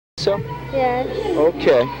So? Yes.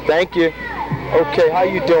 Okay, thank you. Okay, how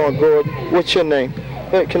you doing, Gordon? What's your name?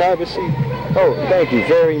 Can I have a seat? Oh, thank you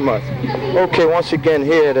very much. Okay, once again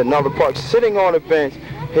here at another park, sitting on a bench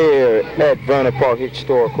here at Vernon Park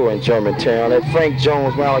Historical in Germantown at Frank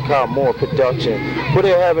Jones Malachi Moore production. Where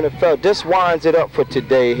they're having a felt. This winds it up for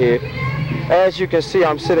today here. As you can see,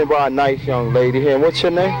 I'm sitting by a nice young lady here. And what's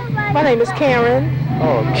your name? My name is Karen.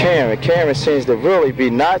 Oh, Karen. Karen seems to really be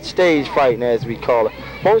not stage fighting, as we call it.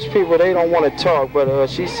 Most people, they don't want to talk, but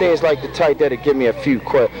she seems like the type that'll give me a few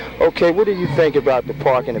questions. Okay, what do you think about the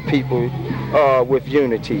park and the people with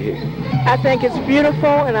unity here? I think it's beautiful,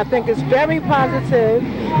 and I think it's very positive,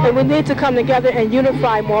 and we need to come together and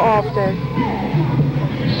unify more often.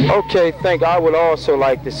 Okay, I would also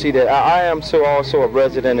like to see that. I am also a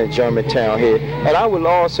resident in Germantown here, and I would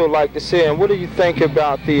also like to see, and what do you think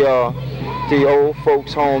about the old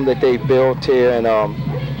folks home that they built here, and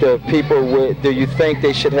the people with, do you think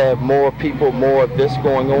they should have more of this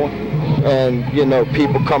going on? And, you know,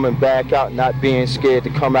 people coming back out, not being scared to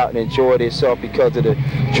come out and enjoy themselves because of the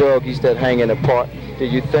druggies that hang in the park. Do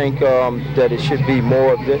you think that it should be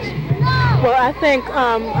more of this? Well, I think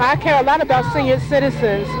I care a lot about senior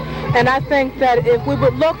citizens, and I think that if we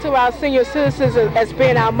would look to our senior citizens as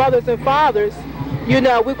being our mothers and fathers, you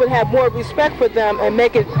know, we would have more respect for them and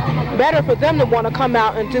make it better for them to want to come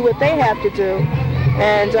out and do what they have to do.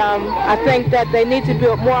 And I think that they need to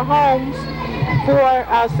build more homes for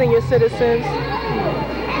our senior citizens.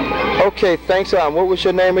 Okay, thanks. What was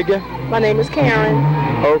your name again? My name is Karen.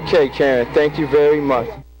 Okay, Karen, thank you very much.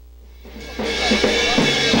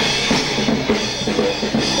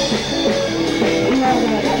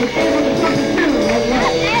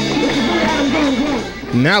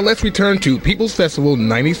 Now let's return to People's Festival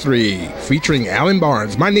 93, featuring Alan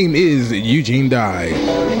Barnes. My name is Eugene Dye.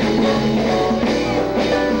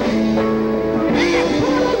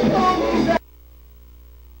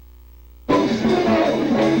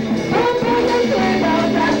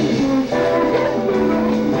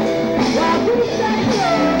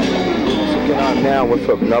 With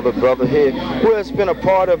another brother here who has been a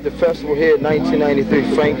part of the festival here in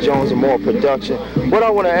 1993, Frank Jones and Moore production. What I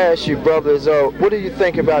want to ask you, brother, is what do you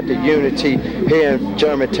think about the unity here in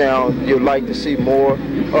Germantown? You'd like to see more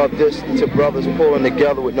of this, to brothers pulling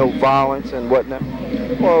together with no violence and whatnot?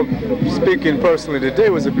 Well, speaking personally, today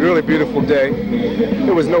was a really beautiful day.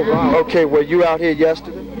 There was no violence. Okay, were you out here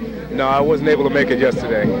yesterday? No, I wasn't able to make it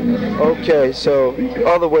yesterday. Okay, so in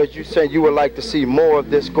other words, you said you would like to see more of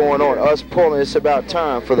this going on. Us pulling, it's about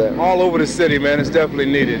time for that. All over the city, man. It's definitely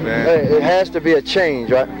needed, man. It has to be a change,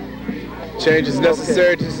 right? Change is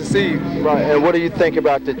necessary to succeed. Right, and what do you think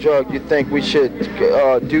about the drug? You think we should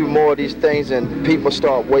do more of these things and people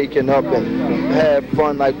start waking up and have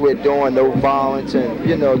fun like we're doing, no violence, and,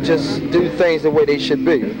 you know, just do things the way they should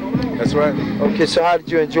be? That's right. Okay, so how did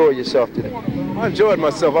you enjoy yourself today? I enjoyed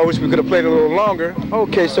myself. I wish we could have played a little longer.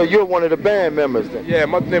 Okay, so you're one of the band members then? Yeah,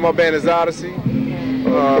 my name of my band is Odyssey.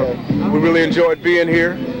 We really enjoyed being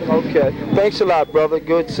here. Okay, thanks a lot, brother.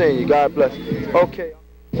 Good seeing you. God bless. Okay,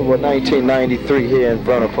 so 1993 here in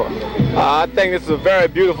Vernon Park. I think this is a very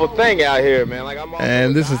beautiful thing out here, man.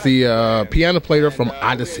 And this is the piano player from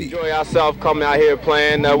Odyssey. We enjoy ourselves coming out here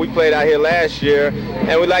playing. We played out here last year,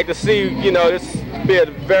 and we'd like to see, you know, this be a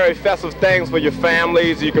very festive things for your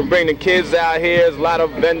families. You can bring the kids out here. There's a lot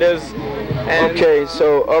of vendors. And okay,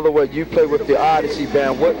 so otherwise you play with the Odyssey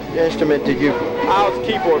band. What instrument did you? I was a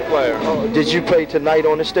keyboard player. Oh, did you play tonight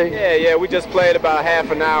on the stage? Yeah, we just played about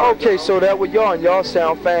half an hour. Okay, so that was y'all, and y'all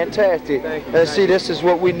sound fantastic. Thank you, and see, this is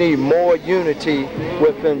what we need, more unity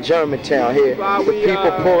within Germantown here. The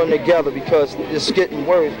people pulling together because it's getting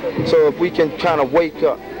worse. So if we can kind of wake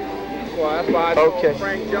up. Well, that's why I told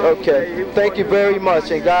Frank Jones okay. Thank you very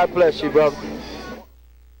much, and God bless you, brother.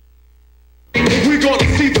 We're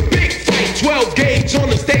gonna see the big fight, 12 gauge on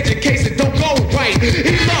the stage in case it don't go right.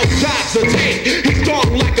 He loves drives a tank, he's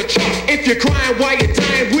strong like a truck. If you're crying while you're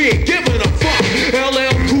dying, we ain't giving a fuck.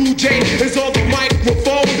 LL Cool J is on the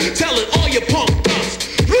microphone, telling all your punk thugs,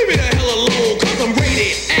 leave me the hell alone, cause I'm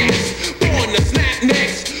rated X. Born to snap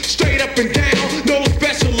necks, straight up and down, no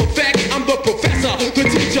special effects. I'm the professor, the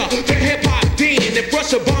teacher, the hip-hop dean. If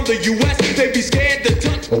Russia bombed the U.S., they'd be scared to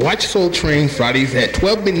touch. Watch Soul Train Fridays at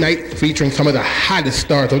 12 midnight, featuring some of the hottest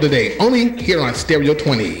stars of the day, only here on Stereo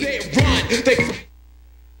 20.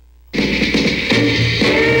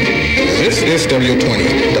 This is Stereo 20,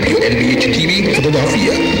 WNBH-TV,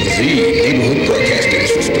 Philadelphia, the neighborhood broadcasting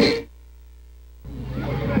system.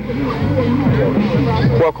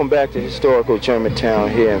 welcome back to historical Germantown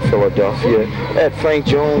here in Philadelphia at Frank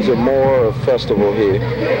Jones Amore Festival here.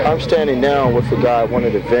 I'm standing now with a guy, one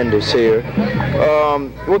of the vendors here.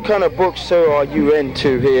 What kind of books, sir, are you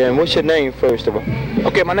into here, and what's your name, first of all?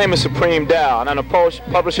 Okay, my name is Supreme Dow, and I'm the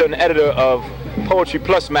publisher and editor of Poetry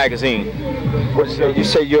Plus magazine. You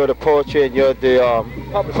say you're the poetry and you're the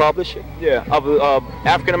publisher? Yeah, of an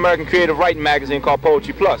African-American creative writing magazine called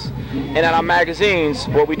Poetry Plus. And in our magazines,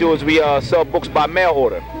 what we do is we sell books by mail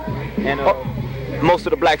order. And most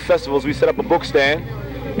of the black festivals, we set up a book stand,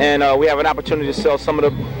 and we have an opportunity to sell some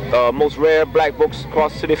of the most rare black books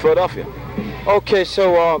across the city of Philadelphia. Okay,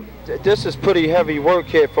 so this is pretty heavy work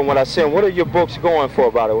here from what I see. What are your books going for,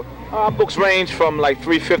 by the way? Books range from like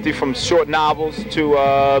 $350 from short novels to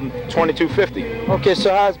 $22.50. Okay,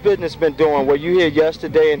 so how's business been doing? Were you here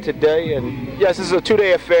yesterday and today? And yes, this is a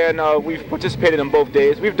two-day affair, and we've participated in both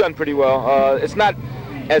days. We've done pretty well. It's not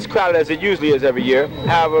as crowded as it usually is every year.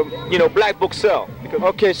 However, you know, black books sell.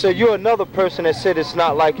 Okay, so you're another person that said it's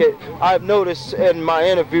not like it. I've noticed in my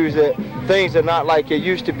interviews that things are not like it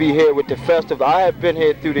used to be here with the festival. I have been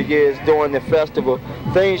here through the years during the festival.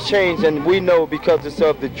 Things change, and we know because it's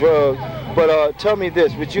of the drug. But tell me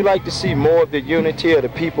this, would you like to see more of the unity of the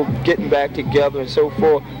people getting back together and so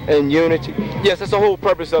forth in unity? Yes, that's the whole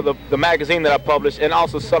purpose of the magazine that I publish, and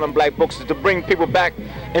also selling black books, is to bring people back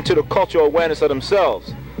into the cultural awareness of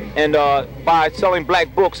themselves. And by selling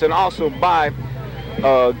black books, and also by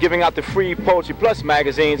giving out the free Poetry Plus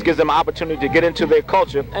magazines, gives them an opportunity to get into their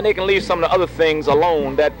culture, and they can leave some of the other things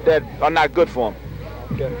alone that are not good for them.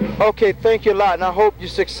 Okay, thank you a lot, and I hope you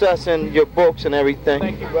success in your books and everything.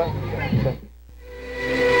 Thank you, bro. Okay.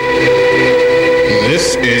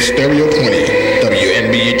 This is Stereo 20,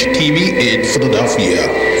 WNBH TV in Philadelphia,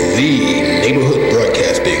 the neighborhood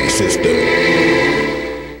broadcasting system.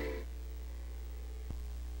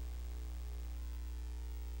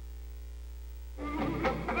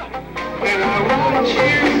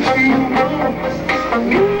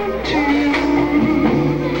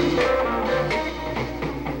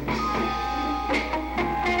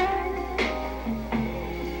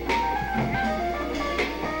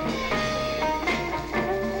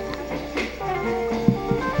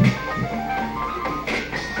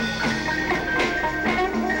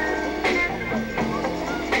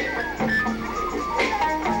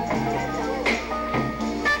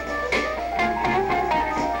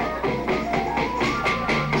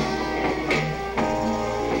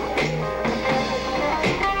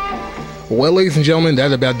 Well, ladies and gentlemen,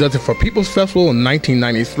 that about does it for People's Festival in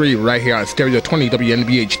 1993 right here on Stereo 20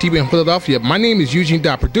 WNBH TV in Philadelphia. My name is Eugene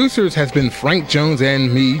Dye. Producers has been Frank Jones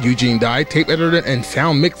and me, Eugene Dye. Tape editor and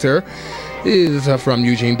sound mixer is from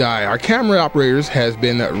Eugene Dye. Our camera operators has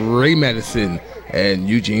been Ray Madison and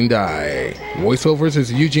Eugene Dye. Voiceovers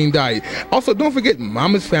is Eugene Dye. Also, don't forget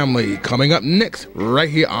Mama's Family coming up next right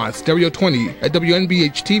here on Stereo 20 at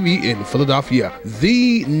WNBH TV in Philadelphia,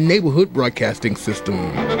 the neighborhood broadcasting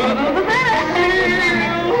system.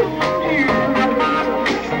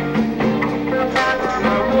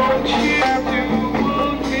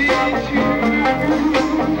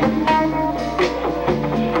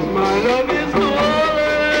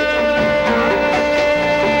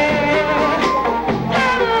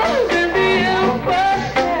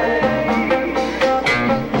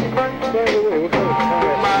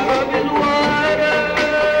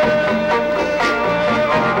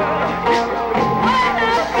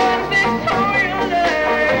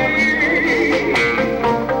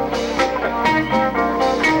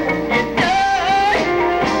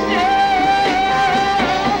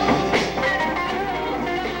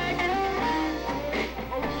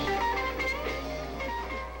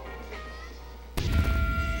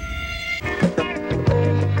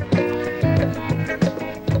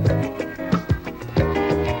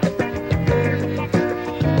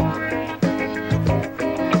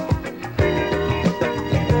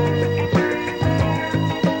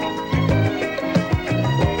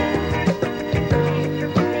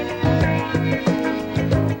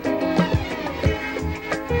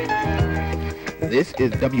 This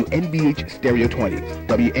is WNBH Stereo 20.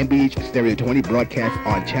 WNBH Stereo 20 broadcasts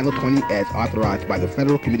on Channel 20 as authorized by the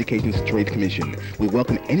Federal Communications Trade Commission. We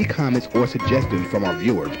welcome any comments or suggestions from our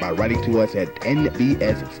viewers by writing to us at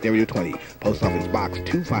NBS Stereo 20, Post Office Box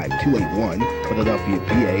 25281, Philadelphia,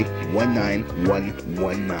 PA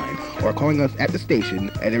 19119, or calling us at the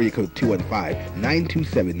station at area code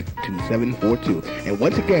 215-927-2742. And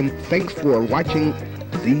once again, thanks for watching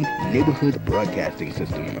the Neighborhood Broadcasting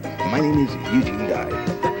System. My name is Eugene Dye.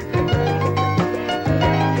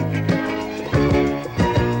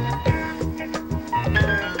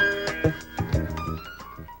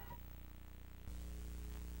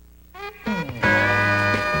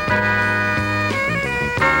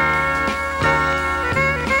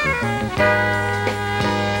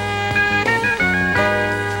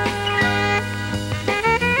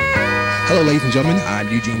 Hello, ladies and gentlemen. I'm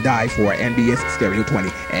Eugene Dye for NBS Stereo 20,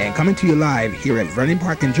 and coming to you live here at Vernon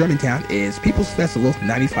Park in Germantown is People's Festival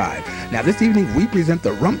 95. Now, this evening we present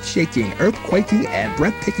the rump-shaking, earth-quaking, and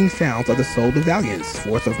breathtaking sounds of the Soul de Valiance,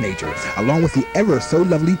 force of nature, along with the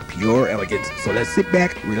ever-so-lovely pure elegance. So let's sit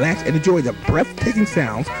back, relax, and enjoy the breathtaking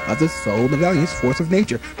sounds of the Soul de Valiance, force of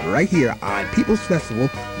nature, right here on People's Festival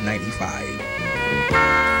 95.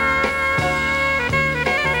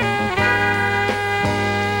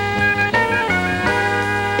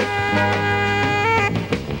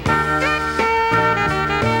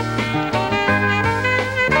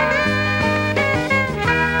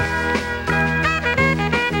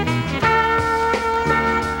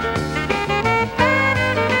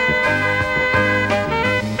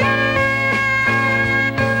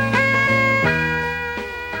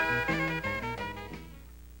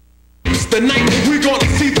 The night we're gonna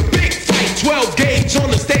see the big fight. 12 gauge on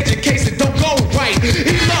the stage in case it don't go right.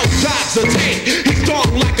 He loves drives a tank. He's strong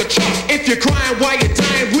like a truck. If you're crying while you're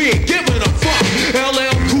dying, we ain't giving a fuck.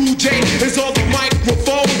 LL Cool J is on the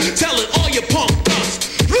microphone, telling all your punk dust,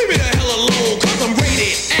 leave me the hell alone, cause I'm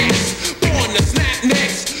rated X. Born to snap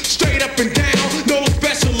necks, straight up and down, no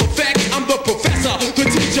special effects. I'm the professor, the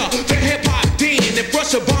teacher, the hip-hop dean. If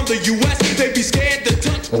Russia bombed the US, they'd be scared to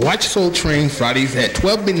touch. Watch Soul Train Fridays at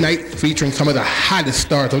 12 midnight, featuring some of the hottest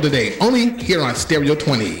stars of the day, only here on Stereo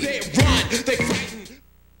 20. They run, they frighten.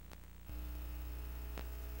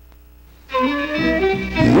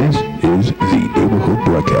 This is the Neighborhood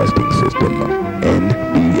Broadcasting System,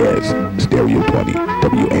 NBS Stereo 20,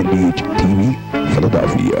 WNBH TV,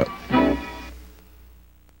 Philadelphia.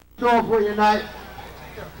 Show for you tonight.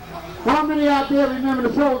 How many out there remember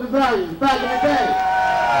the Soul de Valiance back in the day?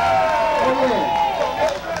 Oh yeah.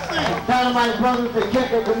 Dynamite Brothers, they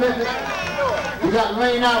kept their commitment. We got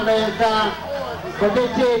rained out last time, but they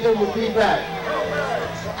said they would be back.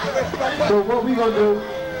 So what we gonna do,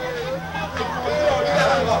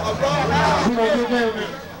 we gonna give them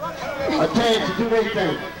a chance to do their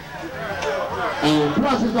thing. And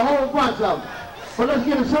plus it's a whole bunch of them. But let's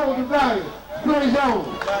get a Soul de Valiance. Good his own.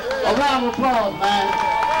 A round of applause, man.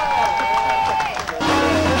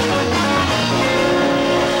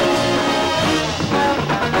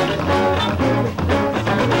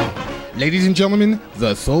 Ladies and gentlemen,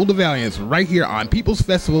 the Soul de Valiance, right here on People's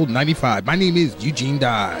Festival 95. My name is Eugene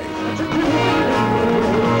Dye.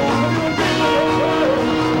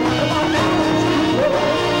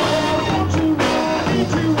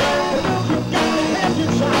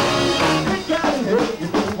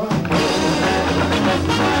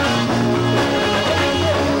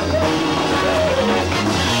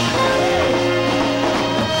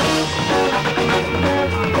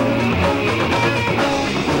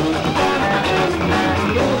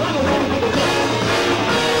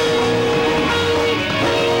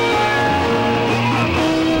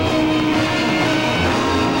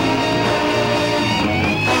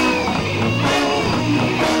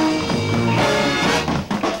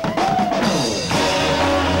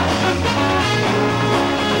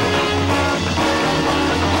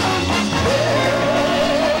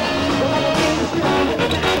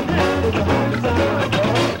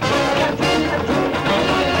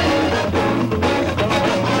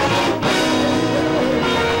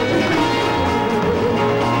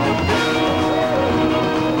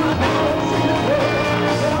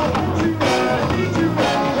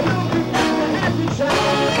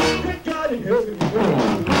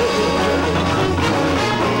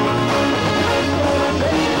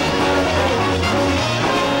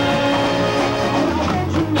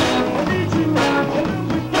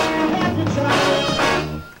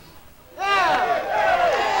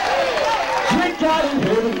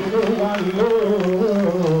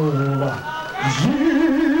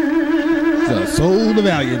 The Soul de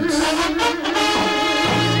Valiance.